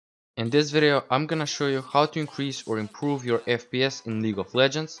In this video, I'm gonna show you how to increase or improve your FPS in League of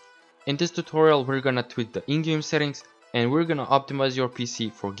Legends. In this tutorial, we're gonna tweak the in-game settings and we're gonna optimize your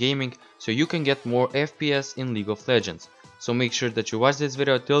PC for gaming so you can get more FPS in League of Legends. So make sure that you watch this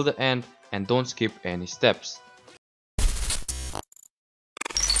video till the end and don't skip any steps.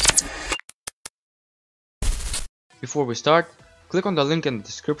 Before we start, click on the link in the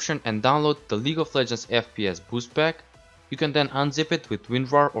description and download the League of Legends FPS Boost pack. You can then unzip it with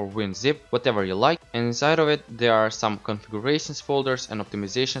WinRAR or WinZip, whatever you like, and inside of it there are some configurations folders and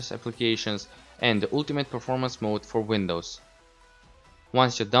optimizations applications and the ultimate performance mode for Windows.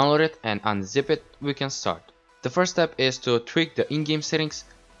 Once you download it and unzip it, we can start. The first step is to tweak the in-game settings,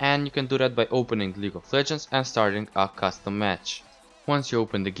 and you can do that by opening League of Legends and starting a custom match. Once you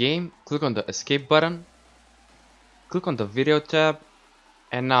open the game, click on the escape button, click on the video tab,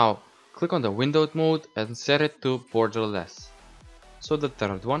 and now click on the windowed mode and set it to borderless, so the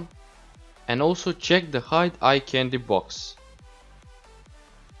third one, and also check the hide eye candy box.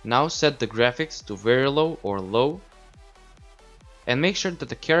 Now set the graphics to very low or low, and make sure that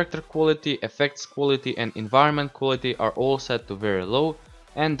the character quality, effects quality and environment quality are all set to very low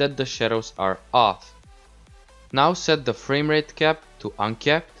and that the shadows are off. Now set the frame rate cap to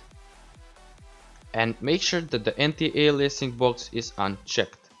uncapped and make sure that the anti-aliasing box is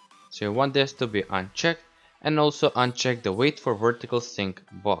unchecked. So you want this to be unchecked, and also uncheck the wait for vertical sync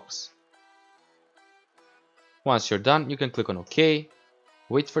box. Once you're done, you can click on OK,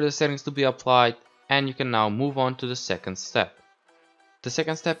 wait for the settings to be applied, and you can now move on to the second step. The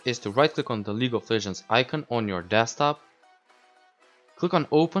second step is to right click on the League of Legends icon on your desktop, click on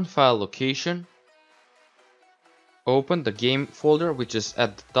Open File Location, open the game folder which is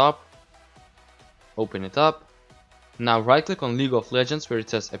at the top, open it up. Now right click on League of Legends where it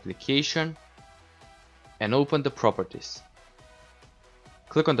says Application and open the properties.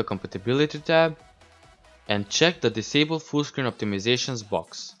 Click on the Compatibility tab and check the Disable Full Screen Optimizations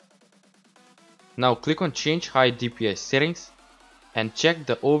box. Now click on Change High DPI Settings and check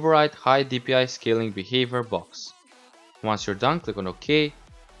the Override High DPI Scaling Behavior box. Once you're done, click on OK,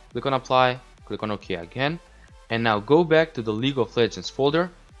 click on Apply, click on OK again, and now go back to the League of Legends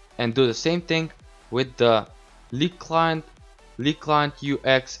folder and do the same thing with the League Client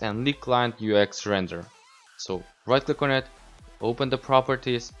UX and League Client UX render. So right click on it, open the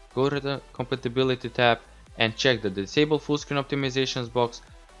properties, go to the Compatibility tab and check the Disable Full Screen Optimizations box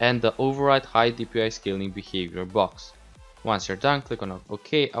and the Override High DPI Scaling Behavior box. Once you're done, click on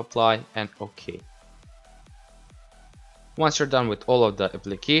OK, Apply and OK. Once you're done with all of the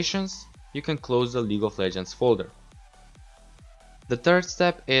applications, you can close the League of Legends folder. The third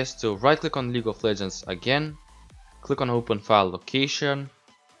step is to right click on League of Legends again, click on Open File Location,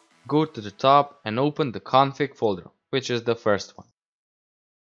 go to the top and open the config folder, which is the first one.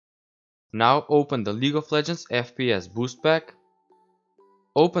 Now open the League of Legends FPS Boost pack,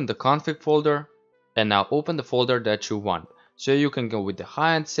 open the config folder, and now open the folder that you want. So you can go with the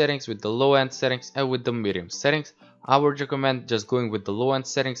high-end settings, with the low-end settings, and with the medium settings. I would recommend just going with the low-end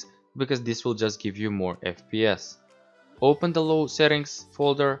settings because this will just give you more FPS. Open the low settings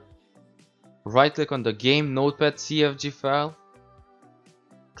folder, right click on the game notepad CFG file,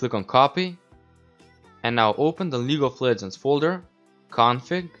 click on copy, and now open the League of Legends folder,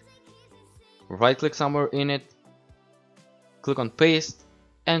 config, right click somewhere in it, click on paste,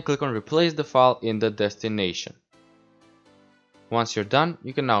 and click on replace the file in the destination. Once you're done,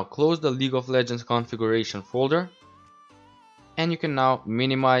 you can now close the League of Legends configuration folder, and you can now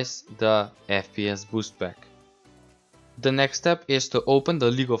minimize the FPS Boost pack. The next step is to open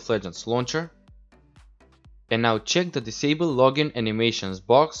the League of Legends launcher and now check the Disable Login Animations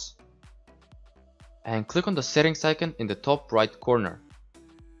box and click on the settings icon in the top right corner.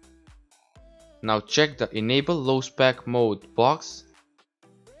 Now check the Enable Low Spec Mode box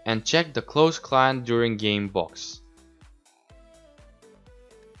and check the Close Client During Game box.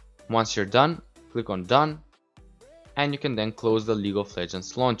 Once you're done, click on Done and you can then close the League of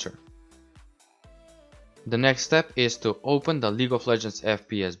Legends launcher. The next step is to open the League of Legends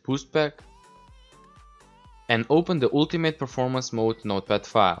FPS Boost pack and open the Ultimate Performance Mode notepad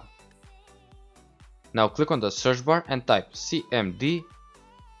file. Now click on the search bar and type CMD,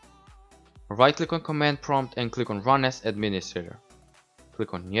 right click on Command Prompt and click on Run as Administrator.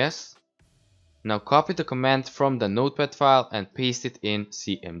 Click on Yes. Now copy the command from the notepad file and paste it in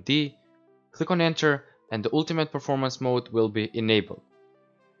CMD. Click on Enter and the Ultimate Performance Mode will be enabled.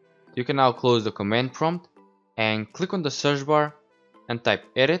 You can now close the command prompt and click on the search bar and type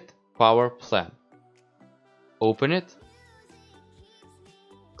Edit Power Plan. Open it,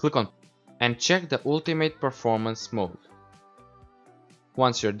 click on and check the Ultimate Performance Mode.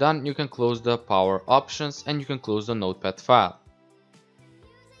 Once you're done, you can close the power options and you can close the notepad file.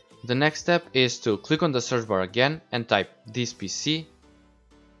 The next step is to click on the search bar again and type this PC,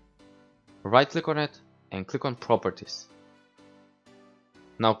 right click on it and click on Properties.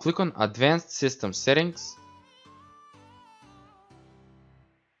 Now click on Advanced System Settings,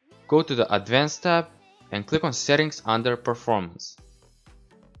 go to the Advanced tab and click on Settings under Performance.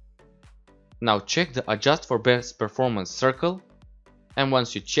 Now check the Adjust for Best Performance circle, and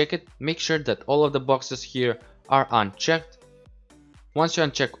once you check it, make sure that all of the boxes here are unchecked. Once you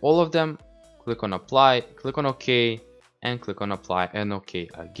uncheck all of them, click on Apply, click on OK, and click on Apply and OK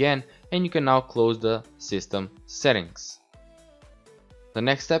again, and you can now close the system settings. The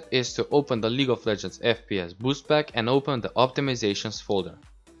next step is to open the League of Legends FPS Boost pack and open the Optimizations folder.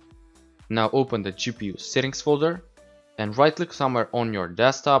 Now open the GPU settings folder and right click somewhere on your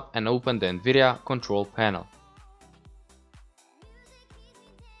desktop and open the NVIDIA control panel.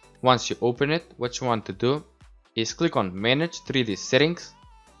 Once you open it, what you want to do is click on Manage 3D Settings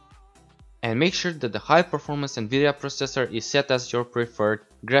and make sure that the high performance NVIDIA processor is set as your preferred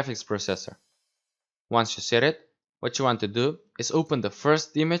graphics processor. Once you set it, what you want to do is open the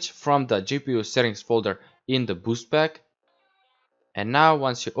first image from the GPU settings folder in the Boost pack. And now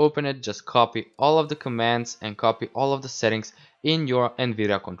once you open it, just copy all of the commands and copy all of the settings in your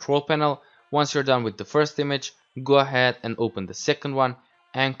NVIDIA control panel. Once you're done with the first image, go ahead and open the second one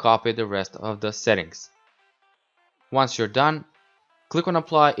and copy the rest of the settings. Once you're done, click on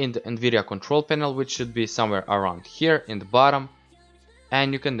Apply in the NVIDIA control panel, which should be somewhere around here in the bottom,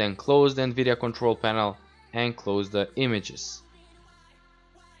 and you can then close the NVIDIA control panel and close the images.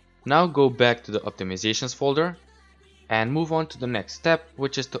 Now go back to the Optimizations folder and move on to the next step,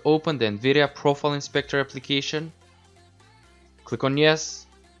 which is to open the NVIDIA Profile Inspector application. Click on Yes.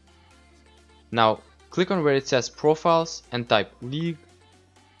 Now click on where it says Profiles and type League,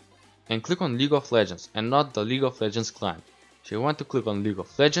 and click on League of Legends and not the League of Legends client. So you want to click on League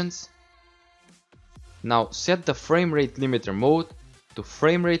of Legends. Now set the frame rate limiter mode to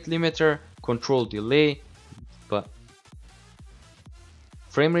frame rate limiter control delay, but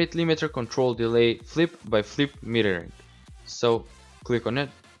frame rate limiter control delay flip by flip metering. So click on it,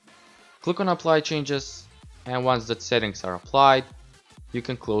 click on Apply Changes, and once the settings are applied, you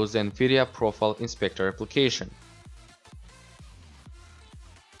can close the NVIDIA Profile Inspector application.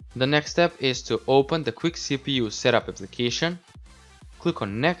 The next step is to open the Quick CPU Setup application, click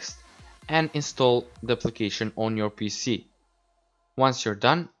on Next, and install the application on your PC. Once you're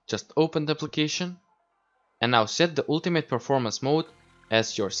done, just open the application, and now set the Ultimate Performance mode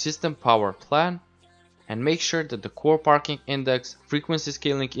as your system power plan, and make sure that the Core Parking Index, Frequency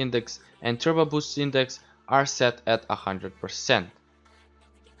Scaling Index, and Turbo Boost Index are set at 100%.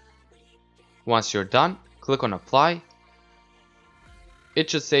 Once you're done, click on Apply. It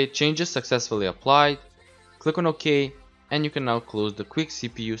should say Changes Successfully Applied. Click on OK, and you can now close the Quick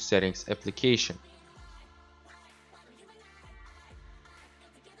CPU Settings application.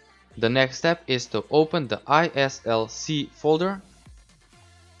 The next step is to open the ISLC folder.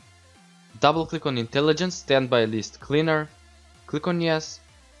 Double click on Intelligence Standby List Cleaner. Click on Yes.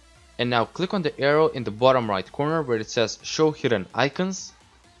 And now click on the arrow in the bottom right corner where it says Show Hidden Icons.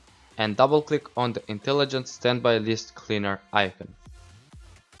 And double click on the Intelligence Standby List Cleaner icon.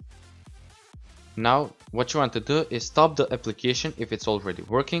 Now what you want to do is stop the application if it's already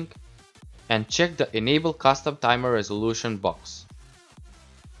working and check the Enable Custom Timer Resolution box.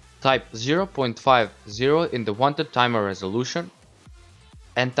 Type 0.50 in the wanted timer resolution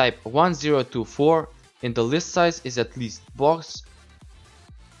and type 1024 in the list size is at least box,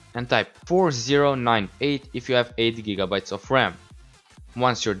 and type 4098 if you have 8 GB of RAM.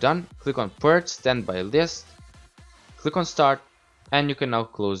 Once you're done, click on Purge Standby List, click on Start, and you can now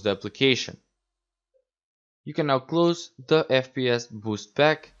close the application. You can now close the FPS Boost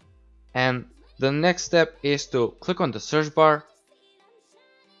pack, and the next step is to click on the search bar,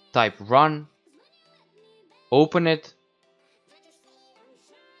 type Run, open it,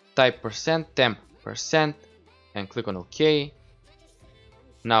 type %temp% and click on OK.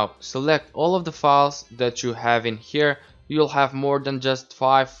 Now select all of the files that you have in here. You'll have more than just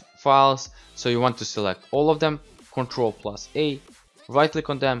 5 files, so you want to select all of them, Ctrl+A, right click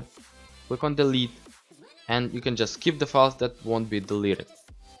on them, click on Delete, and you can just skip the files that won't be deleted.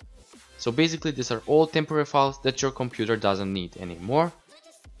 So basically these are all temporary files that your computer doesn't need anymore.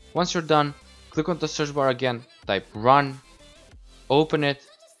 Once you're done, click on the search bar again, type Run, open it,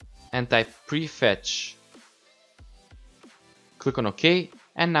 and type Prefetch. Click on OK,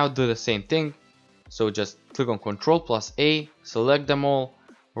 and now do the same thing. So just click on Ctrl+A, select them all,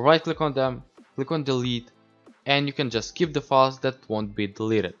 right click on them, click on Delete, and you can just keep the files that won't be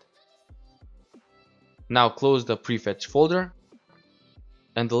deleted. Now close the prefetch folder.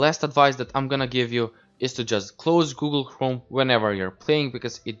 And the last advice that I'm gonna give you is to just close Google Chrome whenever you're playing,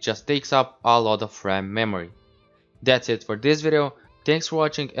 because it just takes up a lot of RAM memory. That's it for this video. Thanks for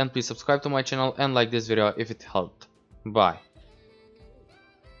watching, and please subscribe to my channel and like this video if it helped. Bye.